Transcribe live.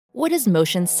What does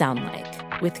motion sound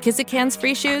like? With Kizik Hands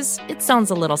Free Shoes, it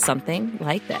sounds a little something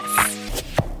like this.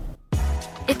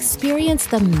 Experience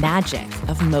the magic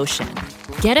of motion.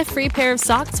 Get a free pair of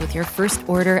socks with your first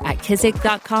order at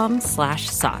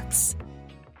kizik.com/socks.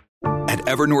 At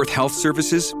Evernorth Health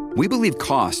Services, we believe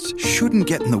costs shouldn't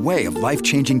get in the way of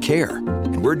life-changing care,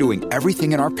 and we're doing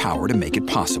everything in our power to make it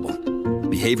possible.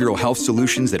 Behavioral health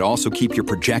solutions that also keep your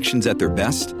projections at their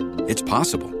best? It's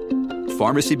possible.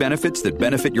 Pharmacy benefits that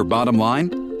benefit your bottom line?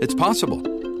 It's possible.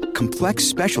 Complex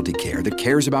specialty care that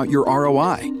cares about your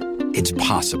ROI? It's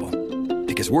possible.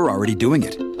 Because we're already doing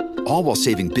it. All while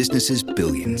saving businesses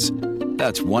billions.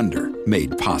 That's Wonder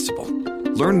made possible.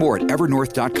 Learn more at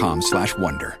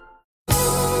evernorth.com/wonder.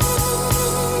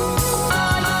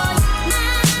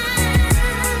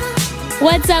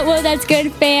 What's up, Whoa, That's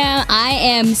Good, fam? I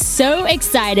am so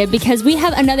excited because we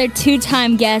have another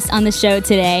two-time guest on the show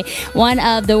today. One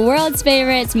of the world's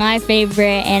favorites, my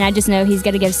favorite, and I just know he's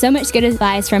going to give so much good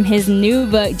advice from his new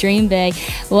book, Dream Big.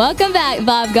 Welcome back,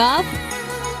 Bob Goff.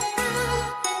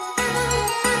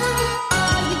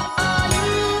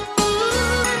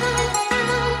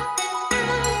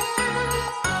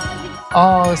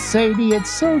 Oh, Sadie,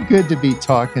 it's so good to be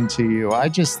talking to you. I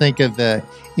just think of the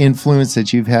influence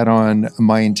that you've had on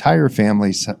my entire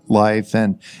family's life,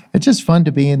 and it's just fun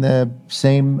to be in the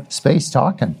same space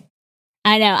talking.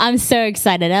 I know. I'm so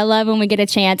excited. I love when we get a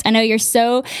chance. I know you're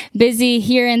so busy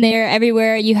here and there,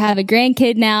 everywhere. You have a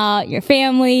grandkid now, your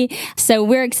family. So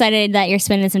we're excited that you're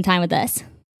spending some time with us.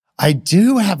 I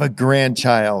do have a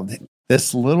grandchild.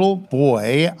 This little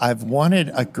boy, I've wanted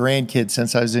a grandkid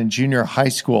since I was in junior high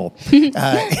school.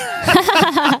 I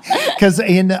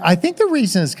think the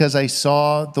reason is because I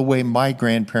saw the way my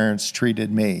grandparents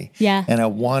treated me. Yeah. And I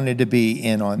wanted to be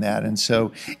in on that. And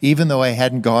so even though I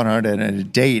hadn't gone on a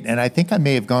date, and I think I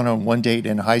may have gone on one date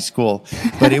in high school,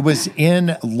 but it was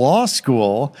in law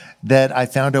school that I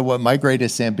found out what my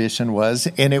greatest ambition was,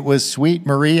 and it was Sweet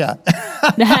Maria.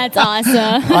 That's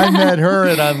awesome. I met her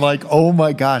and I'm like, oh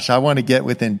my gosh, I want to get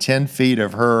within 10 feet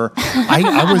of her.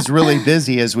 I was really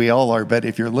busy, as we all are, but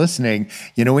if you're listening,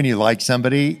 you know, when you like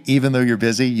somebody, even though you're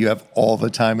busy, you have all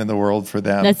the time in the world for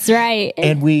them. That's right.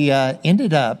 And we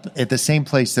ended up at the same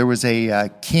place. There was a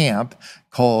camp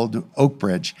called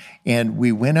Oakbridge, and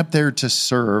we went up there to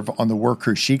serve on the work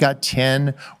crew. She got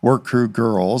 10 work crew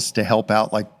girls to help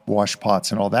out, like wash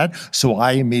pots and all that. So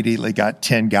I immediately got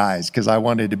 10 guys because I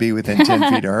wanted to be within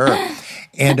 10 feet of her.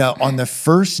 And on the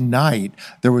first night,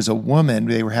 there was a woman,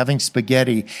 they were having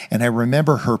spaghetti, and I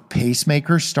remember her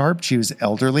pacemaker stopped. She was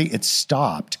elderly. It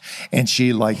stopped, and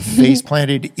she like face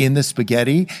planted in the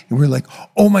spaghetti. And we were like,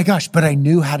 oh my gosh, but I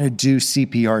knew how to do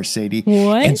CPR, Sadie.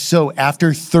 What? And so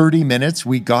after 30 minutes,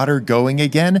 we got her going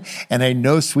again. And I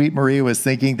know Sweet Maria was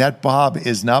thinking that Bob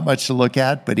is not much to look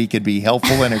at, but he could be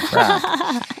helpful in a crack.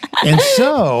 And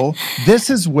so this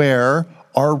is where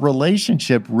our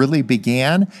relationship really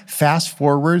began. Fast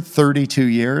forward 32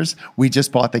 years, we just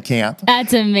bought the camp.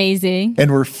 That's amazing.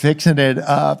 And we're fixing it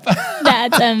up.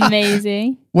 That's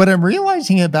amazing. What I'm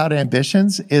realizing about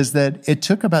ambitions is that it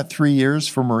took about 3 years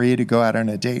for Maria to go out on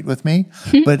a date with me,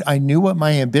 but I knew what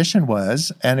my ambition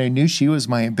was, and I knew she was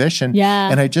my ambition.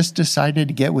 Yeah. And I just decided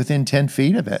to get within 10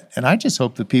 feet of it. And I just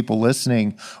hope the people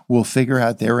listening will figure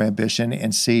out their ambition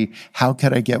and see, how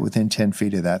could I get within 10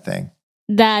 feet of that thing?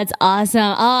 That's awesome.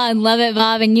 Oh, I love it,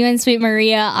 Bob. And you and Sweet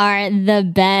Maria are the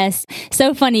best.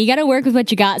 So funny. You got to work with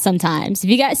what you got sometimes. If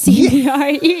you got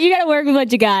CPR, you got to work with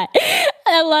what you got.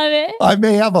 I love it. I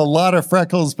may have a lot of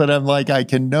freckles, but I'm like, I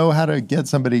can know how to get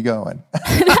somebody going.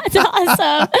 That's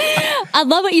awesome. I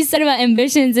love what you said about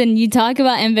ambitions, and you talk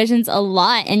about ambitions a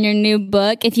lot in your new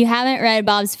book. If you haven't read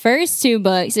Bob's first two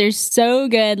books, they're so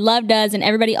good. Love Does and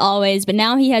Everybody Always, but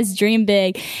now he has Dream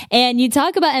Big. And you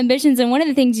talk about ambitions, and one of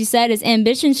the things you said is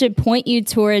ambition should point you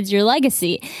towards your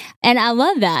legacy. And I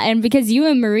love that. And because you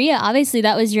and Maria, obviously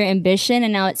that was your ambition,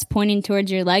 and now it's pointing towards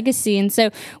your legacy. And so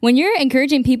when you're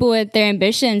encouraging people with their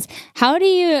ambitions, how do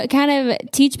you kind of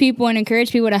teach people and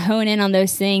encourage people to hone in on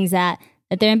those things that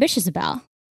they're ambitious about?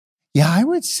 Yeah, I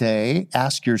would say,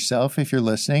 ask yourself, if you're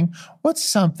listening, what's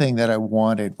something that I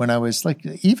wanted when I was like,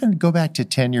 even go back to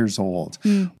 10 years old.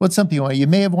 What's something you want? You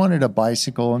may have wanted a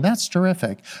bicycle, and that's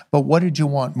terrific, but what did you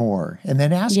want more? And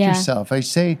then ask yourself, let's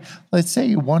say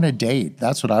you want a date.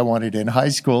 That's what I wanted in high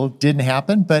school. Didn't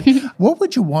happen, but what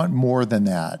would you want more than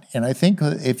that? And I think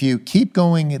if you keep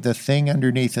going the thing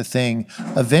underneath the thing,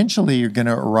 eventually you're going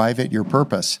to arrive at your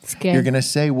purpose. You're going to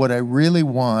say, what I really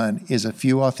want is a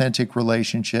few authentic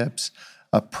relationships,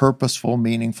 a purposeful,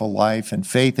 meaningful life. And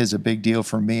faith is a big deal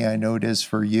for me. I know it is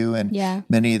for you and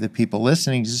many of the people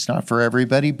listening. It's not for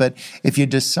everybody. But if you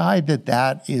decide that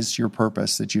that is your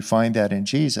purpose, that you find that in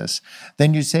Jesus,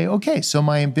 then you say, okay, so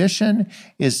my ambition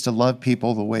is to love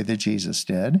people the way that Jesus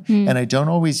did. And I don't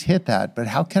always hit that, but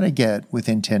how can I get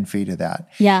within 10 feet of that?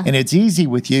 Yeah. And it's easy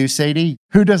with you, Sadie.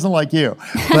 Who doesn't like you?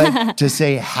 But to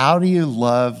say, how do you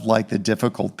love like the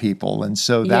difficult people? And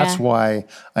so that's why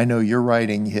I know your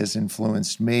writing has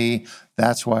influenced me.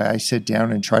 That's why I sit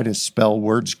down and try to spell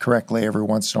words correctly every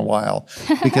once in a while,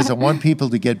 because I want people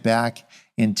to get back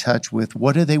in touch with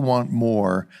what do they want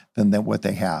more than what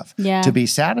they have. To be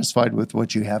satisfied with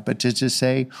what you have, but to just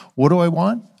say, what do I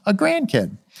want? A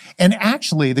grandkid. And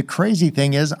actually, the crazy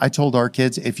thing is, I told our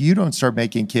kids, if you don't start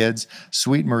making kids,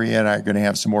 Sweet Maria and I are going to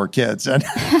have some more kids. And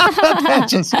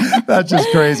that's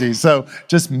just crazy. So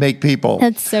just make people.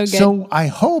 That's so good. So I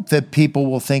hope that people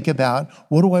will think about,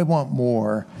 what do I want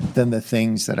more than the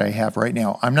things that I have right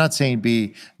now? I'm not saying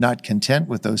be not content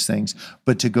with those things,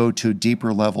 but to go to a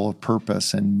deeper level of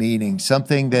purpose and meaning,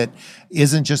 something that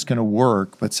isn't just going to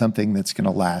work, but something that's going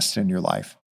to last in your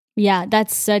life. Yeah,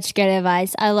 that's such good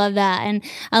advice. I love that. And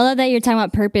I love that you're talking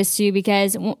about purpose too,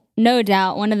 because no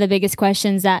doubt one of the biggest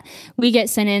questions that we get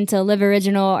sent into Live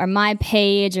Original or my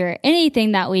page or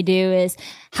anything that we do is,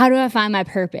 how do I find my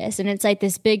purpose? And it's like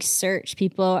this big search.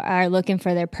 People are looking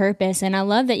for their purpose. And I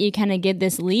love that you kind of give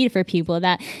this lead for people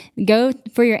that go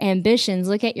for your ambitions,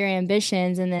 look at your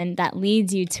ambitions, and then that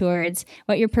leads you towards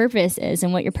what your purpose is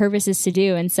and what your purpose is to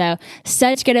do. And so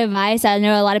such good advice. I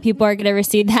know a lot of people are going to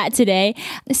receive that today.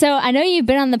 So I know you've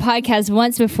been on the podcast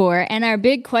once before, and our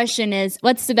big question is,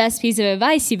 what's the best piece of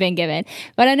advice you've been given?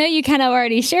 But I know you kind of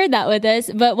already shared that with us,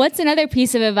 but what's another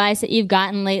piece of advice that you've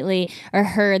gotten lately or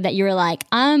heard that you were like,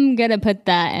 I'm going to put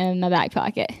that in my back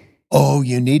pocket? Oh,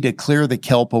 you need to clear the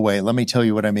kelp away. Let me tell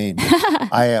you what I mean.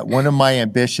 One of my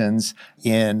ambitions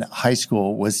in high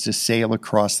school was to sail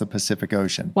across the Pacific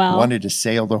Ocean. Wow. I wanted to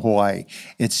sail to Hawaii.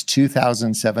 It's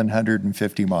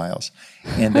 2,750 miles.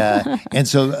 And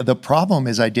so the problem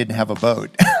is I didn't have a boat.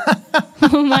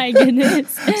 Oh my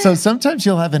goodness. So sometimes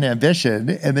you'll have an ambition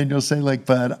and then you'll say like,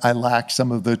 but I lack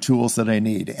some of the tools that I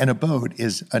need. And a boat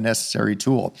is a necessary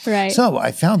tool. Right. So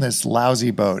I found this lousy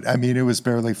boat. I mean, it was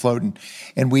barely floating.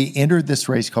 And we entered this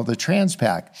race called the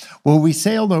Transpac. Well, we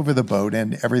sailed over the boat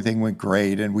and everything went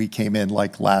great. And we came in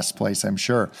like last place, I'm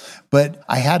sure. But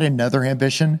I had another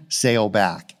ambition, sail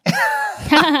back.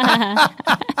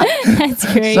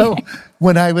 That's great. So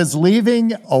when I was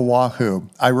leaving Oahu,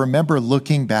 I remember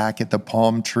looking back at the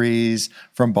palm trees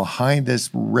from behind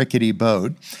this rickety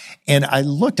boat. And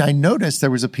I noticed there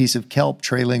was a piece of kelp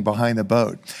trailing behind the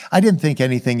boat. I didn't think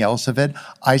anything else of it.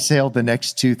 I sailed the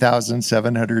next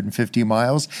 2,750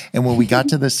 miles. And when we got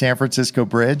to the San Francisco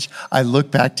Bridge, I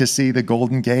looked back to see the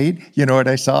Golden Gate. You know what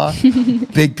I saw?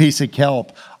 Big piece of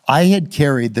kelp. I had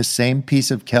carried the same piece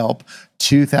of kelp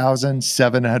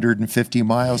 2,750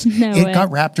 miles. It got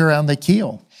wrapped around the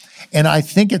keel. And I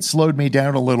think it slowed me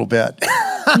down a little bit.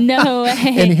 No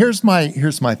way. And here's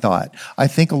my thought. I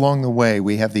think along the way,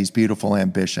 we have these beautiful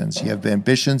ambitions. You have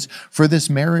ambitions for this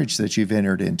marriage that you've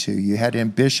entered into. You had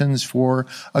ambitions for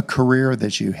a career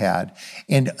that you had.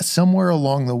 And somewhere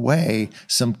along the way,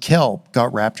 some kelp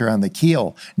got wrapped around the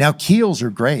keel. Now, keels are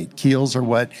great. Keels are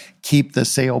what keep the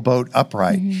sailboat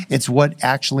upright. Mm-hmm. It's what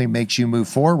actually makes you move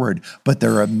forward, but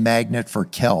they're a magnet for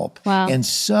kelp. Wow. And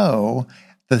so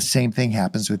the same thing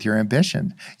happens with your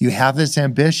ambition. You have this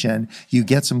ambition, you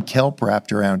get some kelp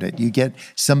wrapped around it. You get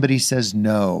somebody says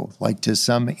no, like to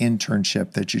some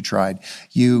internship that you tried.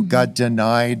 You got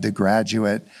denied the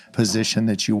graduate position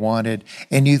that you wanted,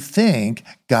 and you think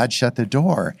God shut the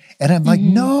door. And I'm like,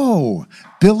 no,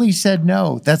 Billy said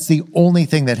no. That's the only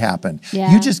thing that happened.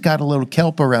 Yeah. You just got a little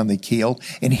kelp around the keel,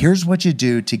 and here's what you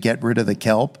do to get rid of the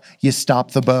kelp. You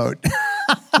stop the boat.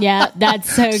 Yeah,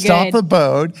 that's so good. Stop the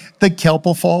boat, the kelp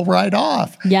will fall right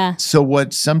off. Yeah. So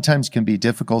what sometimes can be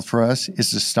difficult for us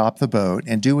is to stop the boat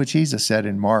and do what Jesus said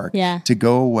in Mark, to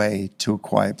go away to a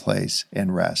quiet place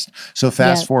and rest. So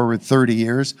fast forward 30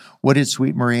 years, what did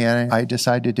Sweet Maria and I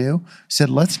decide to do? Said,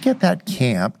 let's get that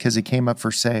camp, because it came up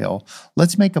for sale.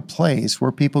 Let's make a place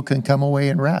where people can come away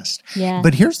and rest. Yeah.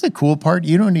 But here's the cool part.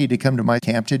 You don't need to come to my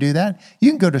camp to do that. You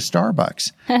can go to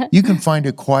Starbucks. You can find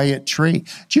a quiet tree.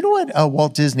 Do you know what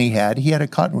Walt Disney had? He had a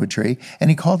cottonwood tree, and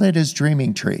he called it his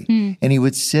dreaming tree. And he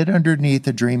would sit underneath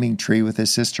the dreaming tree with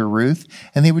his sister Ruth,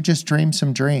 and they would just dream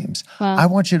some dreams. Wow. I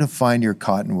want you to find your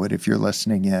cottonwood if you're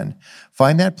listening in.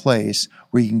 Find that place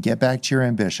where you can get back to your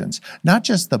ambitions, not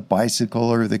just the bicycle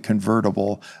or the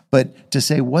convertible, but to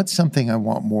say, what's something I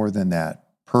want more than that?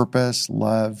 Purpose,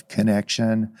 love,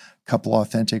 connection, couple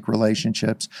authentic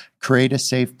relationships, create a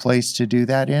safe place to do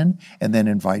that in, and then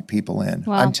invite people in.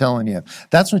 Wow. I'm telling you,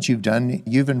 that's what you've done.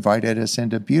 You've invited us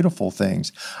into beautiful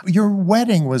things. Your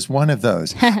wedding was one of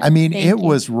those. I mean, it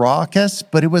was raucous,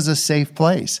 but it was a safe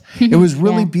place. It was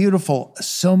really beautiful.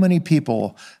 So many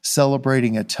people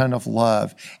celebrating a ton of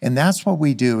love. And that's what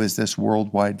we do as this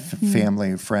worldwide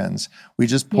family of friends. We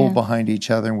just pull behind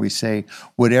each other and we say,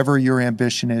 whatever your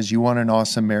ambition is, you want an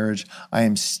awesome marriage, I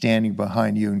am standing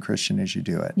behind you and Christian as you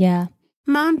do it. Yeah.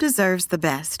 Mom deserves the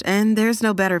best, and there's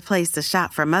no better place to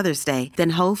shop for Mother's Day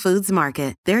than Whole Foods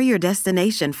Market. They're your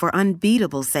destination for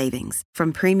unbeatable savings,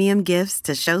 from premium gifts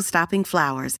to show-stopping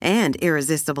flowers and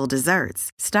irresistible desserts.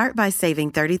 Start by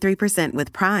saving 33%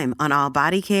 with Prime on all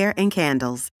body care and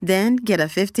candles. Then get a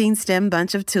 15-stem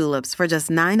bunch of tulips for just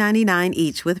 $9.99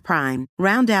 each with Prime.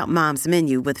 Round out Mom's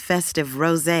menu with festive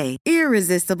rosé,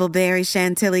 irresistible berry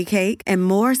chantilly cake, and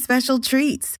more special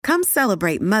treats. Come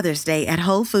celebrate Mother's Day at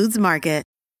Whole Foods Market.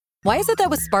 Why is it that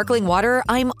with sparkling water,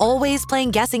 I'm always playing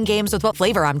guessing games with what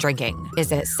flavor I'm drinking?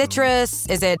 Is it citrus?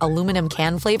 Is it aluminum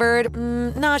can flavored?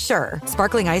 Not sure.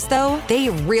 Sparkling ice, though,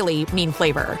 they really mean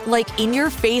flavor. Like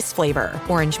in-your-face flavor.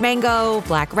 Orange mango,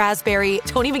 black raspberry.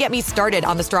 Don't even get me started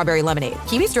on the strawberry lemonade.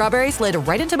 Kiwi Strawberry slid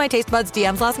right into my taste buds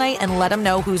DMs last night and let them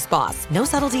know who's boss. No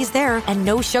subtleties there, and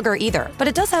no sugar either. But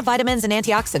it does have vitamins and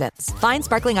antioxidants. Find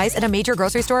Sparkling Ice at a major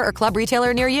grocery store or club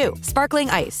retailer near you.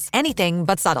 Sparkling Ice. Anything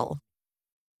but subtle.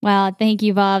 Wow, thank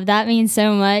you, Bob. That means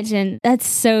so much, and that's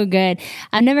so good.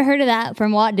 I've never heard of that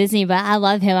from Walt Disney, but I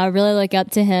love him. I really look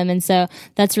up to him, and so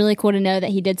that's really cool to know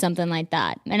that he did something like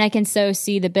that. And I can so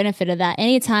see the benefit of that.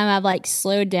 Anytime I've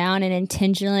slowed down and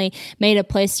intentionally made a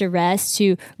place to rest,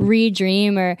 to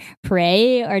re-dream or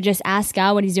pray or just ask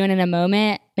God what he's doing in a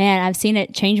moment, man, I've seen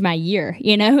it change my year.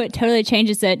 It totally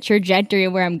changes the trajectory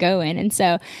of where I'm going, and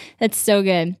so that's so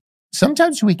good.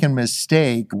 Sometimes we can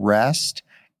mistake rest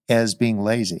as being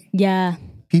lazy. Yeah.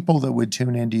 People that would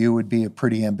tune into you would be a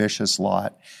pretty ambitious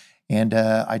lot. And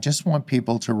I just want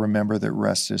people to remember that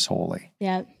rest is holy.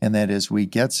 Yeah. And that as we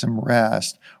get some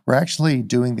rest, we're actually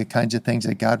doing the kinds of things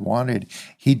that God wanted.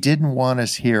 He didn't want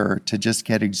us here to just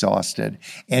get exhausted.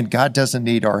 And God doesn't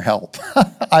need our help.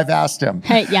 I've asked him.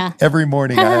 Hey, yeah. Every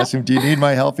morning I ask him, do you need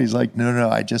my help? He's like, no,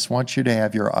 I just want you to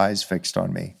have your eyes fixed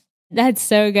on me. That's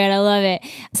so good. I love it.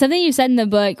 Something you said in the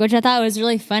book, which I thought was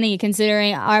really funny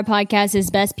considering our podcast is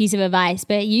best piece of advice,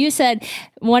 but you said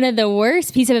one of the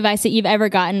worst piece of advice that you've ever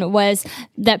gotten was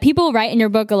that people write in your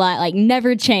book a lot,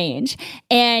 never change.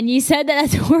 And you said that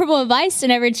that's horrible advice to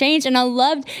never change. And I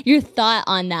loved your thought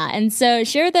on that. And so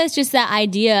share with us just that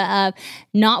idea of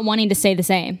not wanting to stay the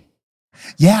same.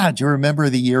 Yeah, do you remember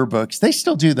the yearbooks? They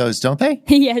still do those, don't they?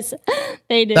 Yes,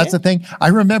 they do. That's the thing. I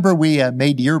remember we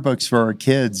made yearbooks for our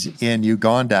kids in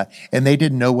Uganda, and they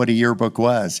didn't know what a yearbook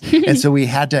was. And so we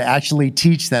had to actually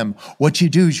teach them. What you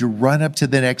do is you run up to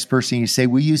the next person, you say,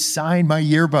 will you sign my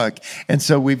yearbook? And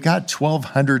so we've got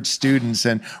 1,200 students,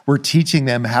 and we're teaching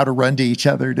them how to run to each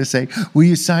other to say, will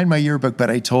you sign my yearbook?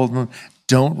 But I told them,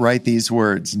 don't write these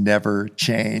words, never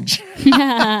change.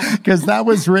 Because that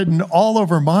was written all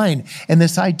over mine. And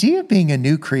this idea of being a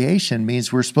new creation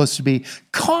means we're supposed to be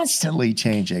constantly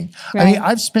changing. Right. I mean,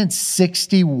 I've spent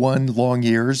 61 long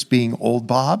years being old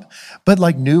Bob, but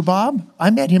new Bob, I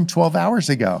met him 12 hours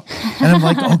ago. And I'm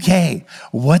like, okay,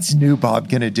 what's new Bob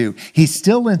going to do? He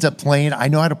still ends up playing. I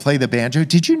know how to play the banjo.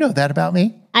 Did you know that about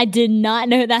me? I did not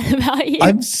know that about you.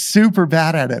 I'm super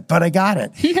bad at it, but I got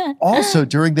it. Also,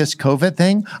 during this COVID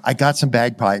thing, I got some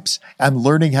bagpipes. I'm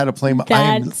learning how to play.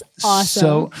 That's awesome.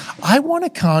 So I want to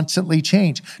constantly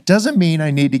change. Doesn't mean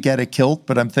I need to get a kilt,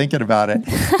 but I'm thinking about it.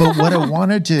 But what I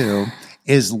want to do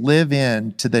is live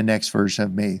into the next version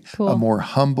of me. Cool. A more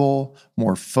humble,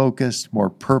 more focused,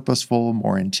 more purposeful,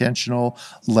 more intentional,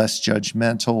 less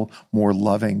judgmental, more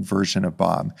loving version of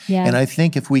Bob. Yeah. And I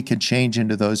think if we could change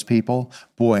into those people,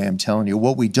 boy, I'm telling you,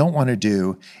 what we don't want to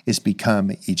do is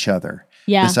become each other.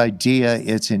 Yeah. This idea,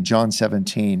 it's in John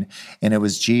 17, and it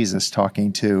was Jesus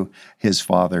talking to his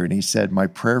Father, and he said, my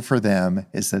prayer for them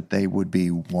is that they would be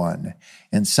one.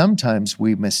 And sometimes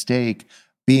we mistake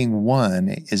being one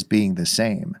is being the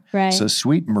same. Right. So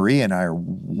Sweet Maria and I are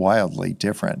wildly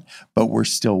different, but we're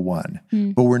still one.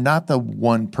 But we're not the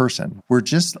one person. We're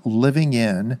just living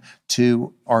in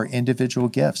to our individual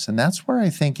gifts. And that's where I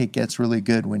think it gets really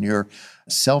good when you're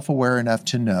self-aware enough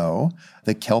to know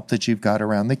the kelp that you've got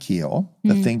around the keel,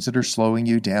 the things that are slowing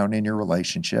you down in your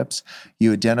relationships.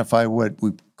 You identify what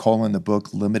we call in the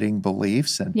book limiting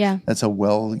beliefs, and that's a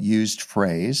well-used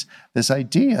phrase. This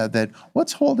idea that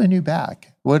what's holding you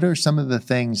back? What are some of the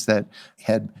things that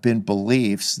had been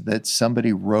beliefs that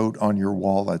somebody wrote on your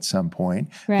wall at some point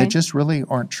that just really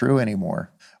aren't true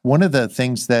anymore? One of the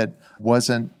things that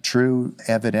wasn't true,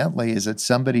 evidently, is that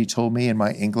somebody told me in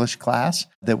my English class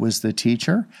that was the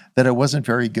teacher that I wasn't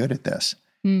very good at this.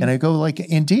 And I go like,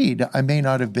 indeed, I may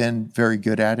not have been very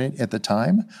good at it at the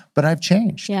time, but I've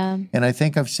changed. Yeah. And I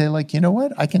think I've said like, you know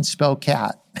what? I can spell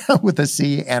cat with a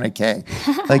C and a K.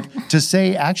 Like to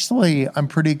say, actually, I'm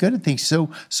pretty good at things.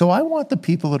 So I want the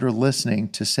people that are listening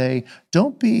to say,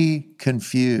 don't be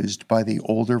confused by the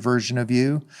older version of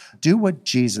you. Do what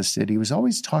Jesus did. He was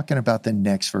always talking about the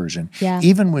next version. Yeah.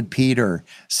 Even when Peter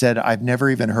said, I've never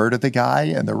even heard of the guy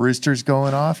and the rooster's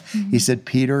going off, he said,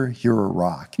 Peter, you're a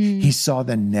rock. He saw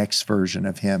the next version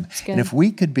of him. And if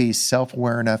we could be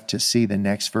self-aware enough to see the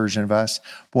next version of us,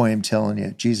 boy, I'm telling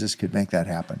you, Jesus could make that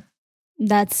happen.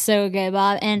 That's so good,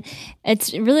 Bob. And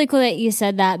it's really cool that you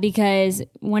said that, because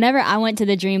whenever I went to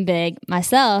the Dream Big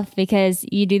myself, because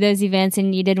you do those events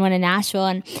and you did one in Nashville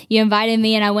and you invited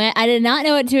me and I went, I did not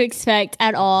know what to expect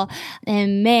at all.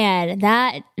 And man,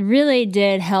 that really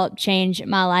did help change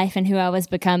my life and who I was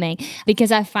becoming,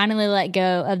 because I finally let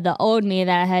go of the old me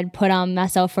that I had put on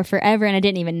myself for forever and I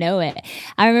didn't even know it.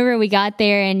 I remember we got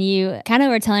there and you kind of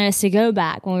were telling us to go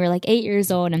back when we were like 8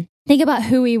 years old and think about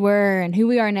who we were and who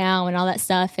we are now and all that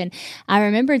stuff. And I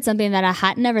remembered something that I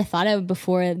had never thought of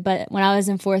before, but when I was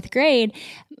in 4th grade,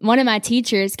 one of my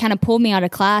teachers kind of pulled me out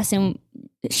of class and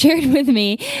shared with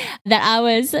me that I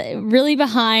was really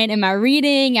behind in my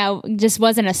reading. I just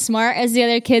wasn't as smart as the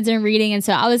other kids in reading. And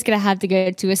so I was going to have to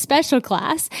go to a special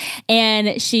class.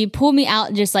 And she pulled me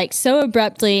out just like so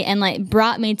abruptly and like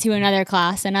brought me to another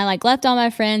class. And I like left all my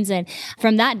friends. And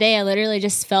from that day, I literally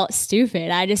just felt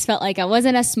stupid. I just felt like I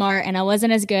wasn't as smart and I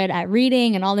wasn't as good at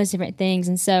reading and all those different things.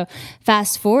 And so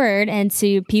fast forward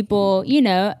into people, you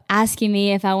know, asking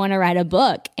me if I want to write a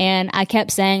book. And I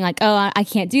kept saying like, oh, I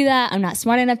can't do that. I'm not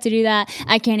smart enough to do that.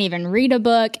 I can't even read a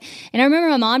book. And I remember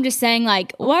my mom just saying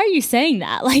like, why are you saying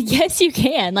that? Like, yes, you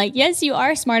can. Like, yes, you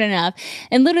are smart enough.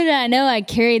 And little did I know I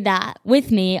carried that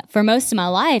with me for most of my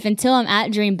life until I'm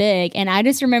at Dream Big. And I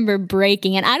just remember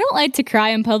breaking. And I don't like to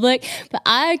cry in public, but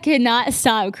I could not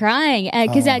stop crying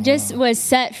because I just was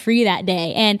set free that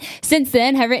day. And since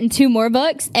then, have written 2 more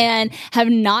books and have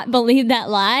not believed that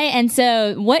lie. And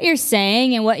so what you're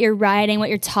saying and what you're writing, what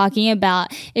you're talking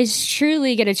about is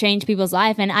truly going to change people's life.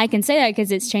 And I can say that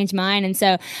because it's changed mine. And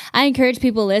so I encourage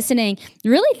people listening,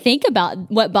 really think about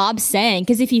what Bob's saying.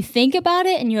 Because if you think about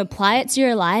it and you apply it to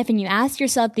your life and you ask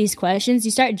yourself these questions, you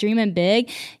start dreaming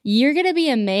big, you're going to be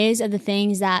amazed at the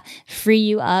things that free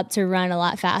you up to run a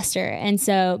lot faster. And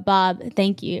so, Bob,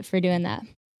 thank you for doing that.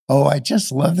 Oh, I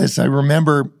just love this. I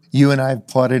remember you and I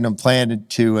plotted and planned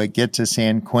to get to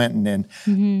San Quentin,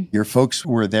 and your folks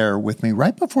were there with me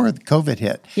right before the COVID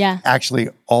hit. Yeah. Actually,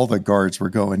 all the guards were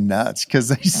going nuts because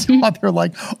they saw, they're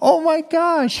like, oh my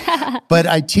gosh. But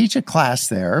I teach a class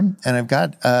there, and I've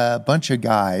got a bunch of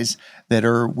guys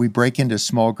we break into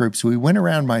small groups. We went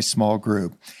around my small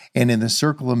group. And in the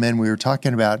circle of men, we were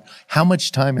talking about how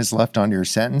much time is left on your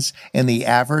sentence. And the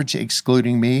average,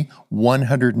 excluding me,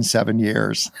 107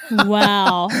 years.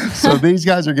 Wow. So these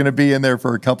guys are going to be in there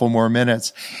for a couple more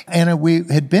minutes. And we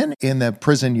had been in the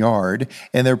prison yard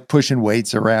and they're pushing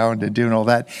weights around and doing all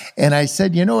that. And I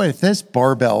said, you know, if this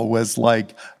barbell was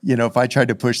like, you know, if I tried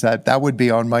to push that, that would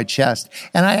be on my chest.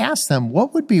 And I asked them,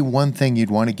 what would be one thing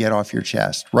you'd want to get off your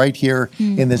chest right here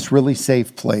in this really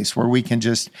safe place where we can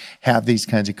just have these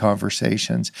kinds of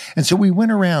conversations? And so we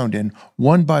went around and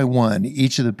one by one,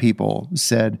 each of the people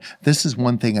said, this is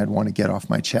one thing I'd want to get off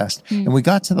my chest. And we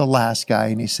got to the last guy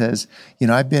and he says, you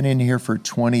know, I've been in here for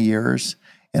 20 years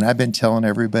and I've been telling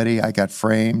everybody I got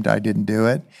framed, I didn't do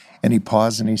it. And he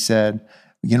paused and he said,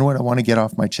 you know what I want to get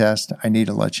off my chest? I need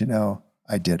to let you know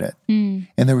I did it. And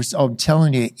I'm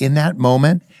telling you, in that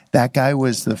moment, that guy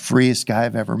was the freest guy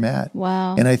I've ever met.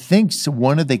 Wow. And I think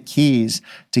one of the keys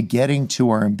to getting to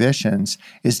our ambitions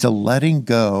is to letting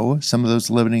go some of those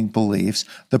limiting beliefs.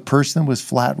 The person was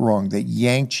flat wrong that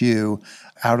yanked you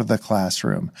out of the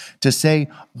classroom. To say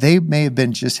they may have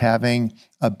been just having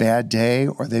a bad day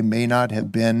or they may not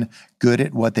have been good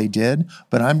at what they did,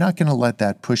 but I'm not going to let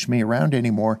that push me around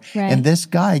anymore. Right. And this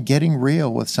guy getting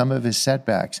real with some of his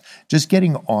setbacks, just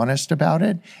getting honest about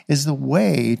it is the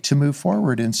way to move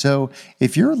forward. And so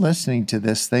if you're listening to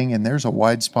this thing and there's a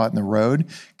wide spot in the road,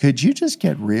 could you just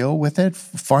get real with it?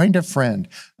 Find a friend,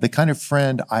 the kind of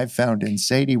friend I've found in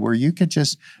Sadie where you could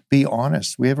just be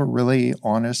honest. We have a really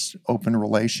honest, open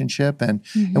relationship and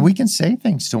we can say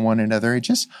things to one another. And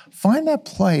just find that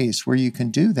place where you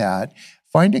can do that.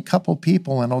 Find a couple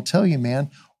people and I'll tell you,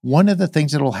 man, one of the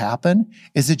things that'll happen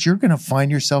is that you're going to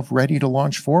find yourself ready to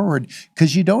launch forward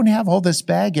because you don't have all this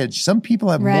baggage. Some people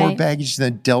have more baggage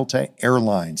than Delta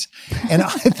Airlines. And I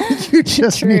think you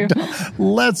just need to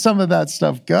let some of that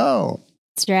stuff go.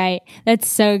 That's right. That's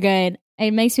so good.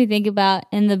 It makes me think about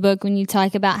in the book when you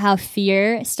talk about how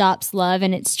fear stops love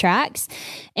in its tracks.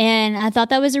 And I thought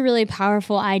that was a really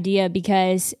powerful idea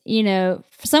because,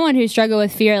 for someone who struggled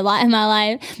with fear a lot in my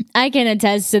life, I can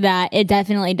attest to that. It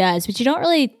definitely does. But you don't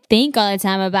really think all the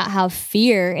time about how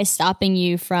fear is stopping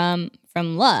you from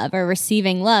love or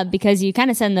receiving love, because you kind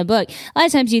of said in the book, a lot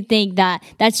of times you think that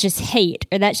that's just hate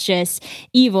or that's just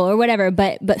evil or whatever,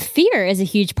 but fear is a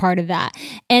huge part of that.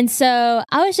 And so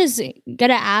I was just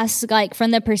gonna ask, like,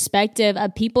 from the perspective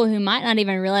of people who might not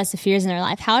even realize the fears in their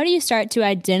life, how do you start to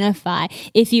identify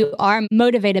if you are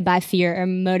motivated by fear or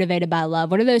motivated by love?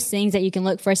 What are those things that you can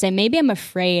look for? Say, maybe I'm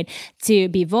afraid to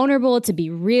be vulnerable, to be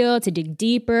real, to dig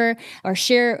deeper or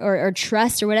share or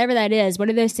trust or whatever that is. What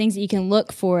are those things that you can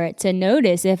look for to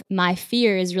notice if my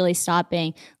fear is really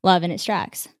stopping love in its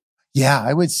tracks? Yeah,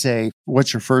 I would say,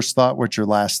 what's your first thought? What's your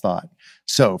last thought?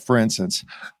 So, for instance,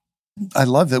 I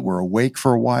love that we're awake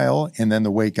for a while, and then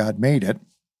the way God made it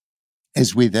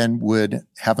is we then would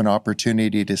have an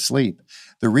opportunity to sleep.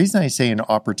 The reason I say an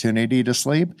opportunity to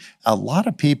sleep, a lot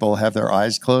of people have their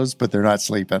eyes closed, but they're not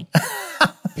sleeping.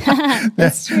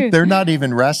 That's true. They're not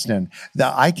even resting.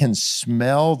 I can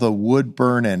smell the wood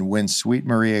burning when Sweet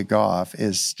Maria Goff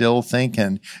is still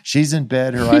thinking. She's in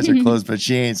bed, her eyes are closed, but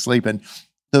she ain't sleeping.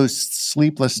 Those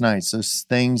sleepless nights, those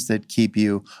things that keep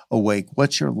you awake.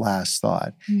 What's your last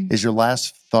thought? Is your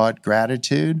last thought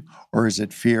gratitude, or is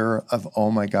it fear of,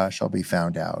 oh my gosh, I'll be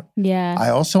found out? Yeah. I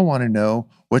also want to know,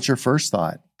 what's your first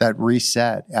thought? That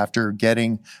reset after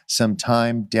getting some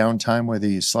downtime, whether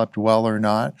you slept well or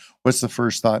not. What's the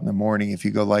first thought in the morning if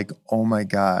you go like, oh my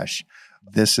gosh,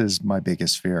 this is my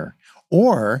biggest fear?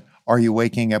 Or are you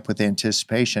waking up with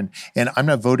anticipation? And I'm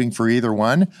not voting for either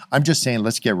one. I'm just saying,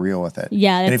 let's get real with it.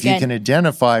 Yeah, that's and if good. you can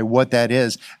identify what that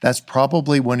is, that's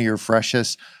probably one of your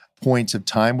freshest points of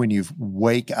time when you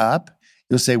wake up.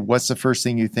 You'll say, what's the first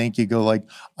thing you think? You go like,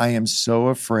 I am so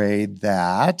afraid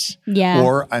that,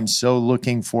 or I'm so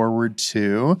looking forward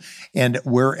to. And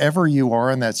wherever you are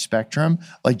on that spectrum,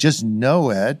 like just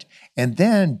know it and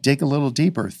then dig a little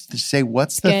deeper. Say,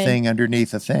 what's the thing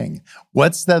underneath the thing?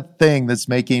 What's the thing that's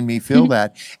making me feel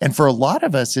that? And for a lot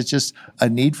of us, it's just a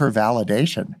need for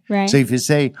validation. Right. So if you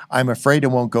say, I'm afraid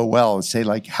it won't go well, say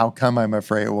like, how come I'm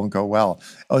afraid it won't go well?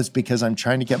 Oh, it's because I'm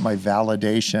trying to get my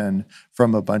validation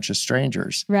from a bunch of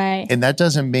strangers. Right. And that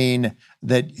doesn't mean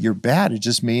that you're bad. It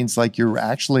just means like you're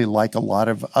actually like a lot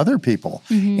of other people.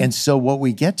 And so what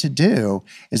we get to do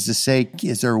is to say,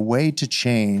 is there a way to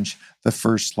change the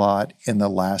first thought and the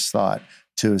last thought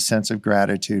to a sense of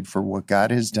gratitude for what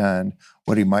God has done,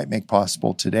 what he might make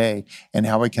possible today, and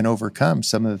how I can overcome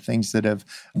some of the things that have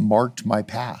marked my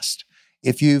past.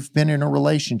 If you've been in a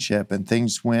relationship and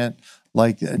things went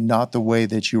like not the way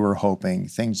that you were hoping,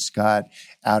 things got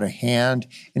out of hand,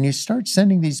 and you start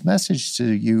sending these messages to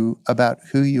you about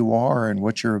who you are and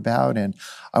what you're about. And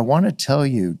I want to tell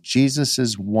you, Jesus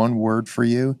is one word for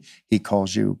you. He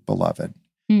calls you beloved.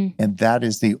 And that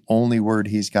is the only word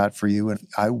he's got for you. And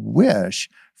I wish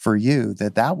for you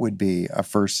that would be a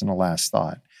first and a last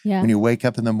thought. Yeah. When you wake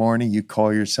up in the morning, you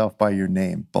call yourself by your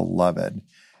name, beloved.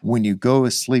 When you go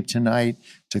to sleep tonight,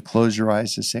 to close your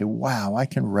eyes to say, wow, I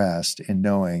can rest in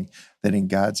knowing that in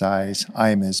God's eyes,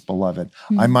 I am his beloved.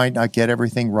 I might not get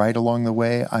everything right along the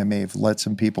way. I may have let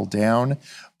some people down,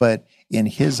 but in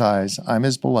his eyes, I'm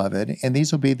his beloved. And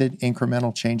these will be the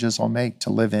incremental changes I'll make to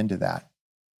live into that.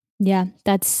 Yeah,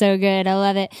 that's so good. I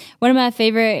love it. One of my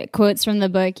favorite quotes from the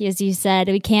book is you said,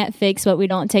 we can't fix what we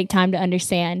don't take time to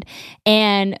understand.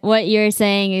 And what you're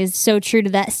saying is so true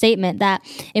to that statement, that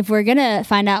if we're going to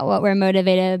find out what we're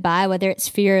motivated by, whether it's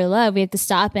fear or love, we have to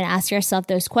stop and ask ourselves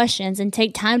those questions and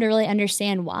take time to really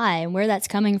understand why and where that's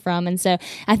coming from. And so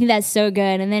I think that's so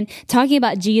good. And then talking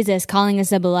about Jesus calling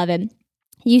us a beloved,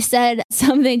 you said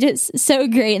something just so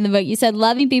great in the book. You said,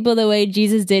 loving people the way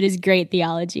Jesus did is great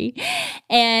theology.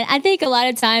 And I think a lot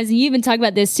of times, and you even talk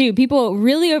about this too, people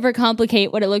really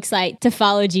overcomplicate what it looks like to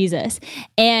follow Jesus.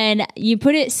 And you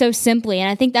put it so simply.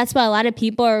 And I think that's why a lot of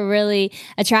people are really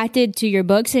attracted to your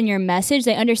books and your message.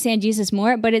 They understand Jesus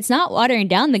more, but it's not watering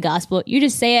down the gospel. You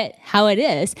just say it how it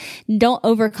is. Don't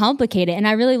overcomplicate it. And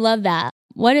I really love that.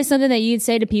 What is something that you'd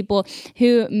say to people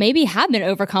who maybe have been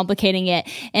overcomplicating it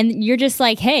and you're just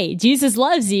like, hey, Jesus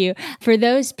loves you? For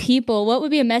those people, what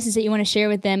would be a message that you want to share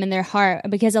with them in their heart?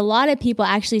 Because a lot of people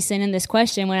actually send in this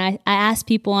question. When I asked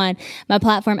people on my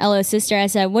platform, LO Sister, I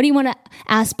said, what do you want to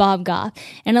ask Bob Goff?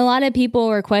 And a lot of people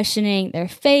were questioning their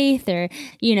faith or,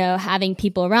 having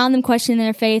people around them questioning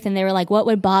their faith. And they were like, what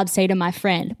would Bob say to my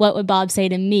friend? What would Bob say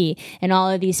to me? And all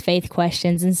of these faith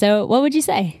questions. And so what would you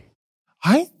say?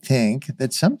 I think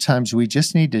that sometimes we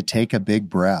just need to take a big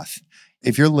breath.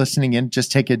 If you're listening in,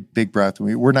 just take a big breath.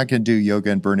 We're not going to do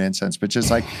yoga and burn incense, but just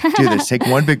like do this. Take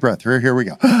one big breath. Here we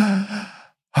go.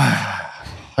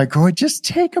 Just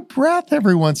take a breath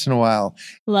every once in a while.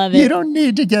 Love it. You don't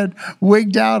need to get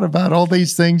wigged out about all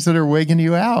these things that are wigging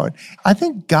you out. I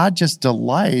think God just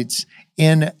delights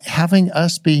in having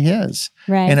us be his.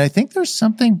 Right. And I think there's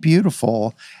something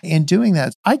beautiful in doing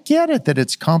that. I get it that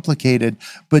it's complicated,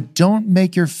 but don't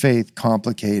make your faith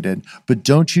complicated. But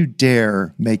don't you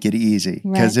dare make it easy,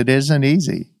 because it isn't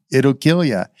easy. It'll kill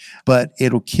you, but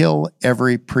it'll kill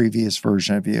every previous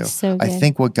version of you. So I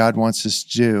think what God wants us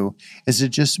to do is to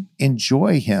just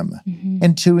enjoy him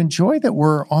and to enjoy that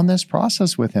we're on this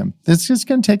process with him. It's just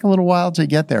going to take a little while to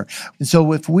get there. And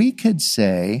so if we could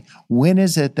say, when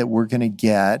is it that we're going to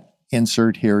get,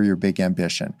 insert here your big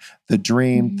ambition, the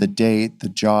dream, the date, the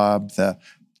job, the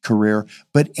career,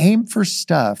 but aim for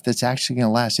stuff that's actually going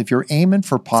to last. If you're aiming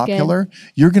for popular,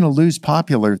 you're going to lose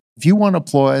popular. If you want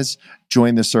applause,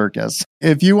 join the circus.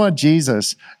 If you want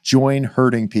Jesus, join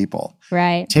hurting people.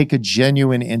 Right. Take a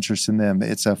genuine interest in them.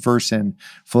 It's a verse in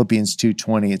Philippians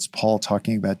 2:20. It's Paul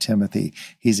talking about Timothy.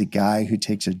 He's a guy who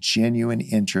takes a genuine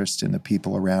interest in the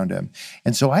people around him.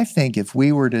 And so I think if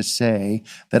we were to say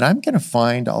that I'm going to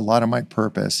find a lot of my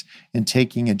purpose in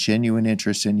taking a genuine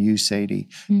interest in you, Sadie,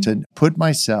 to put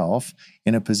myself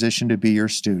in a position to be your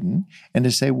student and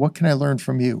to say, what can I learn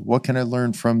from you? What can I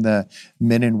learn from the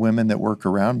men and women that work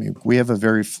around me? We have a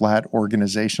very flat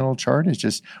organizational chart. It's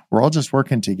just, we're all just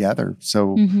working together.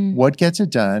 So what gets it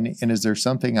done? And is there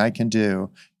something I can do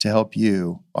to help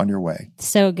you on your way?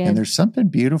 So good. And there's something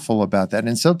beautiful about that.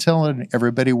 And still telling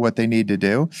everybody what they need to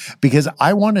do, because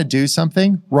I want to do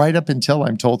something right up until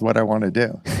I'm told what I want to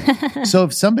do. So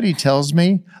if somebody tells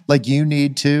me, like, you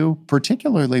need to,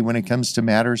 particularly when it comes to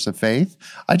matters of faith,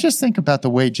 I just think about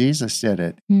the way Jesus did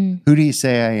it. Who do you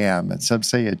say I am? And some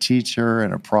say a teacher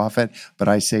and a prophet, but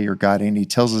I say you're God. And he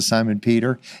tells us, Simon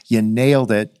Peter, you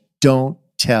nailed it. Don't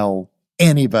tell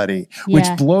anybody, which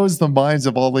blows the minds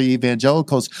of all the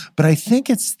evangelicals. But I think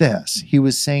it's this. He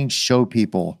was saying, show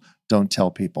people, don't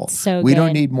tell people. We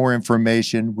don't need more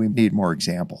information. We need more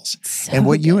examples. And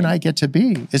what you and I get to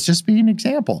be is just be an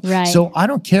example. Right. So I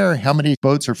don't care how many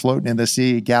boats are floating in the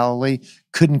Sea of Galilee.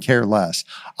 Couldn't care less.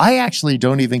 I actually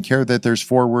don't even care that there's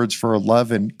 4 words for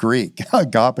love in Greek,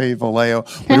 agape, phileo,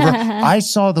 whatever. I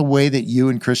saw the way that you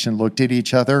and Christian looked at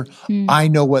each other. I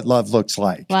know what love looks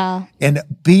like. Wow. And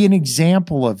be an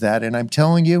example of that. And I'm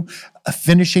telling you,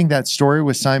 finishing that story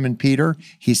with Simon Peter,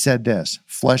 he said this,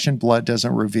 flesh and blood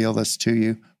doesn't reveal this to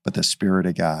you, but the Spirit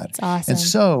of God. That's awesome. And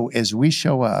so as we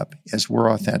show up, as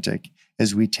we're authentic,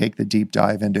 as we take the deep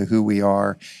dive into who we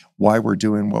are, why we're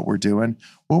doing what we're doing,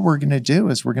 what we're going to do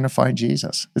is we're going to find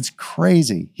Jesus. It's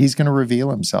crazy. He's going to reveal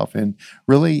himself in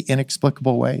really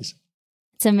inexplicable ways.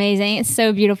 It's amazing. It's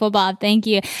so beautiful, Bob. Thank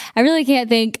you. I really can't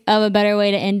think of a better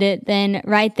way to end it than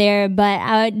right there. But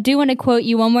I do want to quote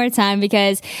you one more time,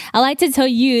 because I like to tell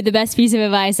you the best piece of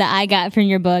advice that I got from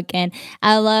your book. And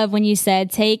I love when you said,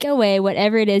 take away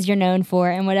whatever it is you're known for,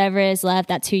 and whatever is left,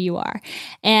 that's who you are.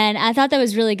 And I thought that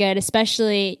was really good,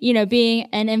 especially, being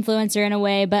an influencer in a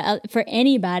way, but for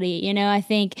anybody, I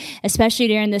think especially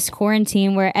during this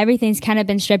quarantine where everything's kind of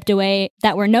been stripped away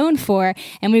that we're known for,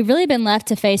 and we've really been left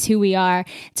to face who we are.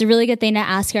 It's a really good thing to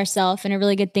ask ourselves and a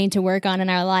really good thing to work on in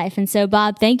our life. And so,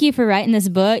 Bob, thank you for writing this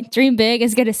book. Dream Big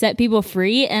is going to set people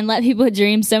free and let people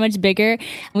dream so much bigger.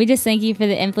 We just thank you for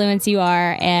the influence you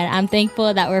are, and I'm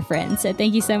thankful that we're friends. So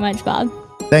thank you so much, Bob.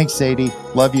 Thanks, Sadie.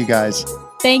 Love you guys.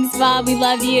 Thanks, Bob. We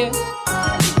love you.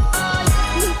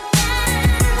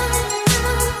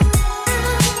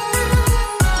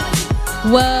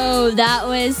 Whoa, that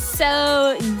was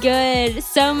so good.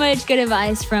 So much good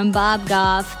advice from Bob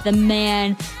Goff, the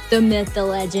man, the myth, the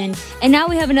legend. And now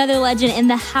we have another legend in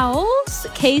the house,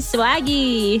 Kay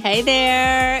Swaggy. Hey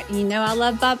there. I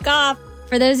love Bob Goff.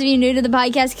 For those of you new to the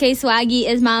podcast, Kay Swaggy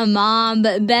is my mom,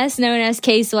 but best known as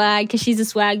Kay Swag because she's a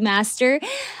swag master.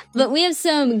 But we have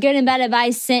some good and bad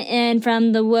advice sent in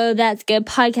from the Whoa, That's Good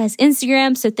podcast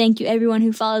Instagram. So thank you everyone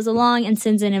who follows along and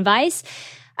sends in advice.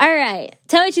 All right.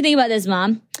 Tell me what you think about this,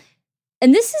 Mom.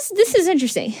 And this is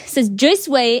interesting. It says, just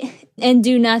wait and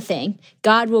do nothing.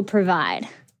 God will provide.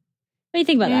 What do you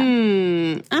think about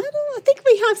that? I think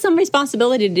we have some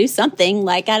responsibility to do something.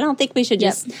 Like, I don't think we should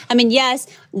just, I mean, yes,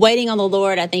 waiting on the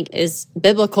Lord, I think, is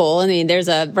biblical. I mean, there's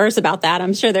a verse about that.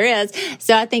 I'm sure there is.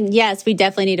 So I think, yes, we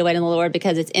definitely need to wait on the Lord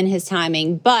because it's in his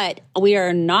timing, but we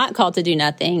are not called to do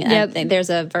nothing. I think there's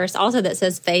a verse also that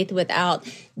says faith without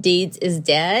deeds is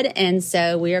dead. And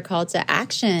so we are called to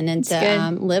action and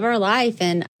to live our life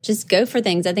and just go for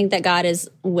things. I think that God is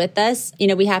with us. You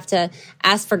know, we have to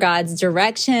ask for God's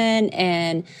direction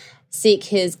and seek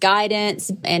his guidance,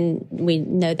 and we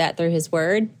know that through his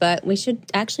word, but we should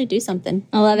actually do something.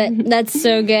 I love it. That's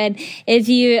so good. If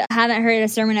you haven't heard a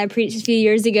sermon I preached a few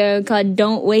years ago called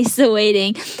Don't Waste the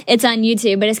Waiting, it's on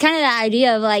YouTube, but it's kind of the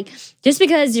idea of like, just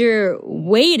because you're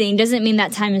waiting doesn't mean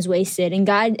that time is wasted, and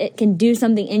God can do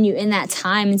something in you in that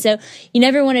time. And so you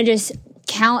never want to just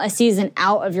count a season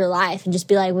out of your life and just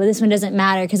be like, well, this one doesn't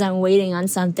matter because I'm waiting on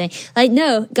something. Like,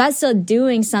 no, God's still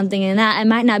doing something in that. It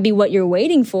might not be what you're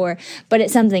waiting for, but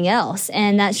it's something else.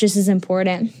 And that's just as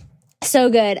important. So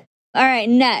good. All right,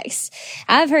 next.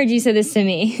 I've heard you say this to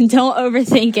me. Don't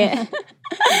overthink it.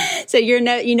 So I'm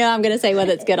going to say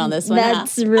whether it's good on this one.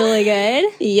 That's really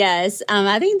good. Yes.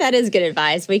 I think that is good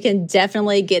advice. We can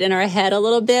definitely get in our head a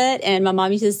little bit. And my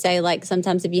mom used to say, like,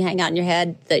 sometimes if you hang out in your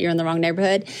head that you're in the wrong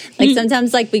neighborhood, like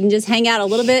sometimes like we can just hang out a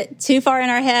little bit too far in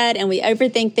our head and we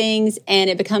overthink things and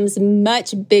it becomes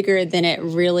much bigger than it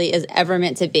really is ever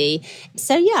meant to be.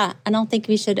 So yeah, I don't think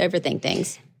we should overthink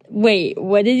things. Wait,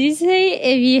 what did you say?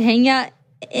 If you hang out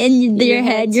in your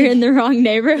head, you're in the wrong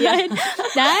neighborhood. Yeah.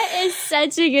 That is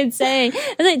such a good saying.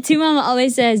 It's like Two Mama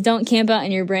always says, "Don't camp out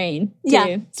in your brain." Too.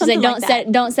 Yeah, she's like,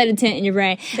 don't set a tent in your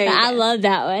brain. I love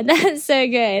that one. That's so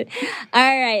good. All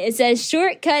right, it says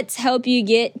shortcuts help you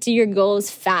get to your goals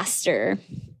faster.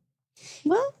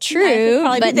 Well, true,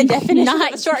 probably but the definition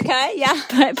not of a shortcut. Yeah,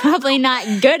 but probably not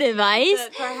good advice.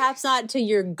 But perhaps not to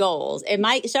your goals.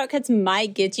 Shortcuts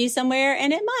might get you somewhere,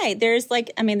 and it might. There's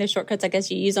shortcuts I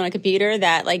guess you use on a computer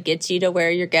that like gets you to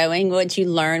where you're going once you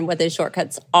learn what those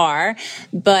shortcuts are.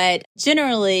 But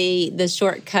generally, the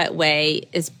shortcut way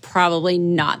is probably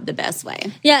not the best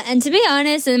way. Yeah, and to be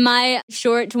honest, in my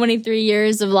short 23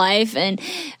 years of life and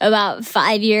about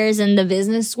 5 years in the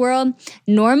business world,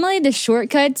 normally the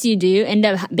shortcuts you do end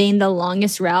up being the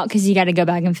longest route because you got to go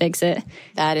back and fix it.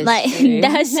 That is true.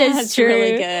 That's true.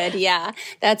 Really good. Yeah,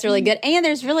 that's really good. And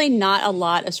there's really not a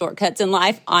lot of shortcuts in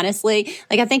life, honestly.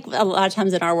 Like I think a lot of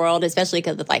times in our world, especially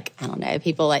because of like, I don't know,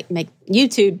 people like make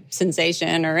YouTube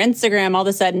sensation or Instagram, all of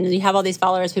a sudden you have all these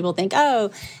followers, people think,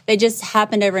 oh, they just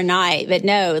happened overnight. But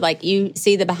no, like you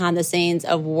see the behind the scenes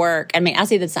of work. I mean, I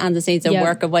see the behind the scenes of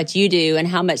work of what you do and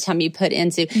how much time you put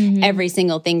into every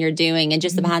single thing you're doing and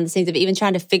just the behind the scenes of even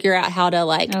trying to figure out how to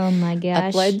like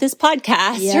upload this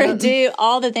podcast or do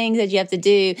all the things that you have to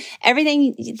do.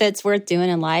 Everything that's worth doing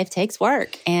in life takes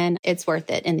work and it's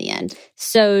worth it in the end.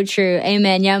 So true.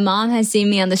 Amen. Yeah, Mom has seen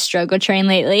me on the struggle train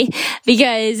lately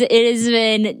because it has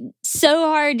been so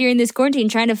hard during this quarantine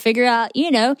trying to figure out,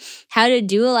 how to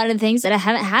do a lot of things that I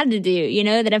haven't had to do,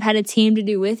 that I've had a team to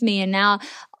do with me. And now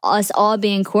us all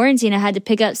being quarantined, I had to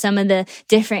pick up some of the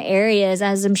different areas,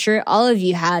 as I'm sure all of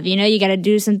you have. You got to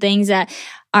do some things that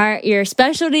aren't your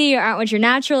specialty or aren't what you're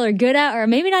natural or good at, or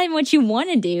maybe not even what you want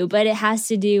to do, but it has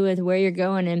to do with where you're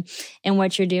going and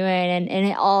what you're doing. And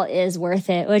it all is worth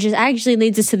it, which is actually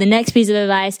leads us to the next piece of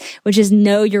advice, which is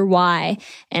know your why.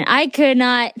 And I could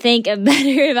not think of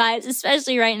better advice,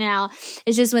 especially right now.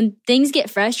 It's just when things get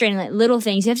frustrating, like little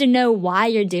things, you have to know why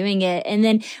you're doing it. And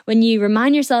then when you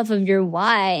remind yourself of your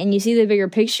why and you see the bigger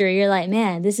picture, you're like,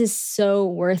 man, this is so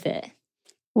worth it.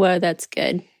 Whoa, that's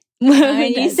good.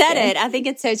 You said it. I think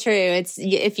it's so true. It's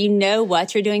if you know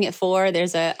what you're doing it for,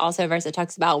 there's also a verse that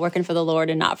talks about working for the Lord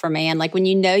and not for man. Like when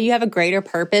you know you have a greater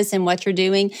purpose in what you're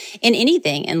doing in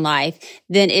anything in life,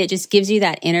 then it just gives you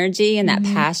that energy and that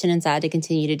passion inside to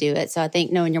continue to do it. So I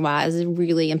think knowing your why is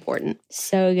really important.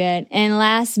 So good. And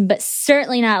last but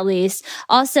certainly not least,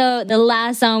 also the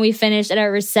last song we finished at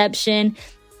our reception.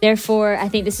 Therefore, I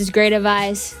think this is great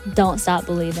advice. Don't stop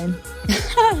believing.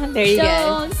 There you go.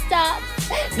 Don't stop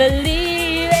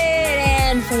believing.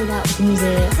 And fade out with the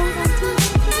music.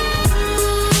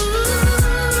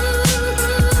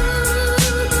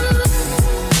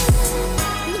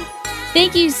 Thank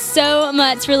Thank you so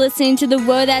much for listening to the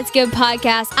Whoa, That's Good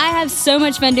podcast. I have so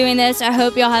much fun doing this. I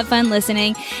hope y'all have fun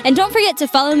listening. And don't forget to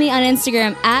follow me on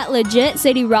Instagram at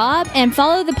LegitCityRob and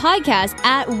follow the podcast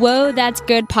at Whoa, That's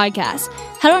Good podcast.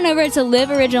 Head on over to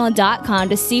liveoriginal.com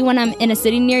to see when I'm in a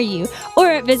city near you,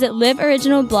 or visit Live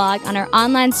Original blog on our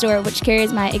online store, which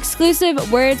carries my exclusive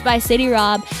Words by City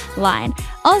Rob line.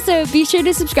 Also, be sure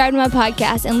to subscribe to my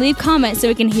podcast and leave comments so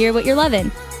we can hear what you're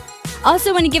loving.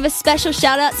 Also want to give a special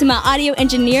shout out to my audio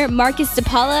engineer, Marcus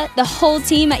DePaula, the whole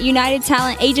team at United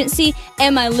Talent Agency,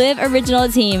 and my Live Original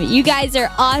team. You guys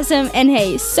are awesome, and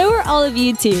hey, so are all of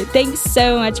you too. Thanks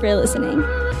so much for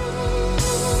listening.